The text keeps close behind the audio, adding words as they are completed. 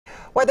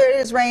Whether it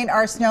is rain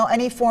or snow,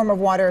 any form of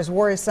water is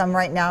worrisome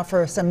right now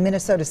for some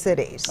Minnesota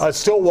cities.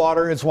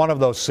 Stillwater is one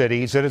of those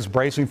cities. It is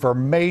bracing for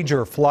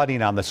major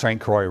flooding on the St.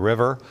 Croix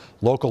River.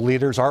 Local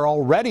leaders are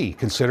already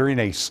considering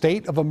a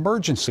state of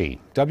emergency.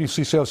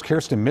 WCCO's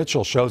Kirsten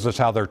Mitchell shows us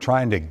how they're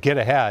trying to get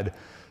ahead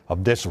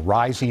of this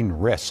rising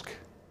risk.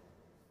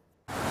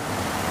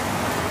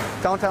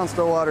 Downtown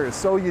Stillwater is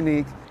so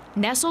unique.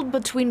 Nestled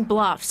between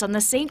bluffs on the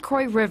St.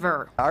 Croix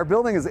River. Our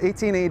building is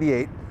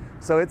 1888,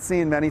 so it's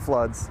seen many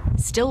floods.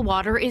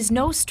 Stillwater is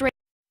no stranger.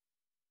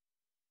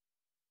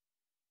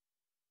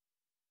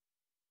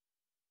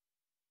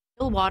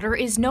 Stillwater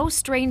is no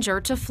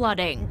stranger to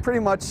flooding. Pretty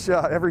much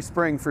every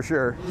spring for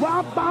sure.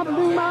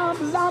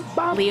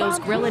 Leo's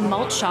Grill and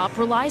Malt Shop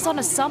relies on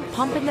a sump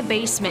pump in the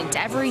basement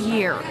every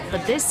year.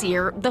 But this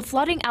year, the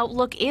flooding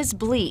outlook is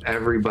bleak.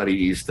 Everybody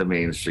east of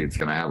Main Street's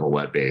going to have a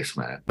wet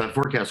basement. That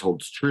forecast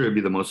holds true. It'd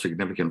be the most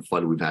significant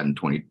flood we've had in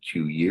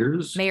 22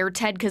 years. Mayor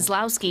Ted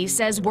Kozlowski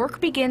says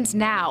work begins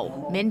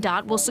now.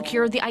 MnDOT will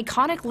secure the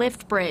iconic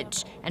lift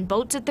bridge, and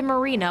boats at the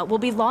marina will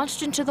be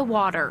launched into the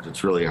water.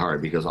 It's really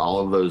hard because all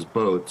of those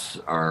boats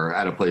are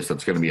at a place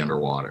that's going to be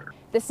underwater.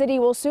 The city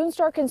will soon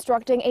start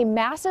constructing a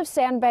massive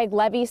sandbag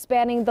levee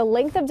spanning the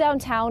length of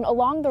downtown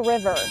along the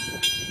river.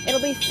 It'll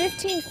be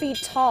 15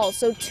 feet tall,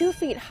 so 2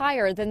 feet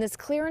higher than this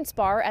clearance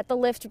bar at the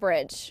lift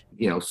bridge.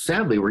 You know,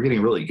 sadly, we're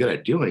getting really good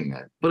at doing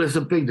it, but it's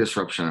a big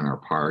disruption in our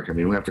park. I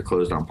mean, we have to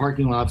close down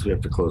parking lots. We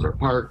have to close our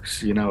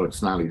parks. You know,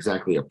 it's not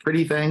exactly a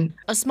pretty thing.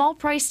 A small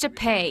price to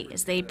pay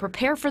as they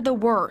prepare for the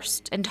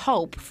worst and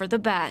hope for the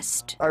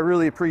best. I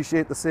really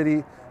appreciate the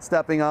city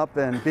stepping up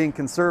and being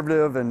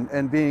conservative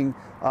and being,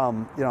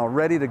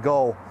 ready to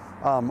go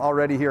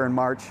already here in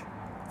March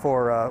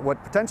for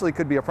what potentially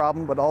could be a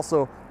problem, but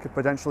also could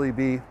potentially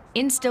be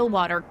in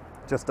Stillwater.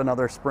 Just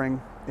another spring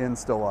in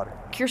Stillwater.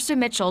 Kirsten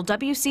Mitchell,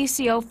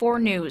 WCCO 4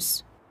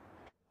 News.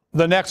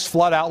 The next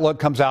flood outlook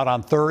comes out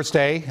on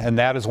Thursday, and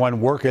that is when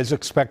work is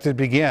expected to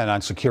begin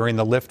on securing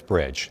the lift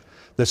bridge.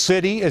 The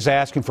city is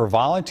asking for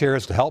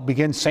volunteers to help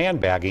begin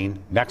sandbagging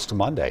next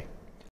Monday.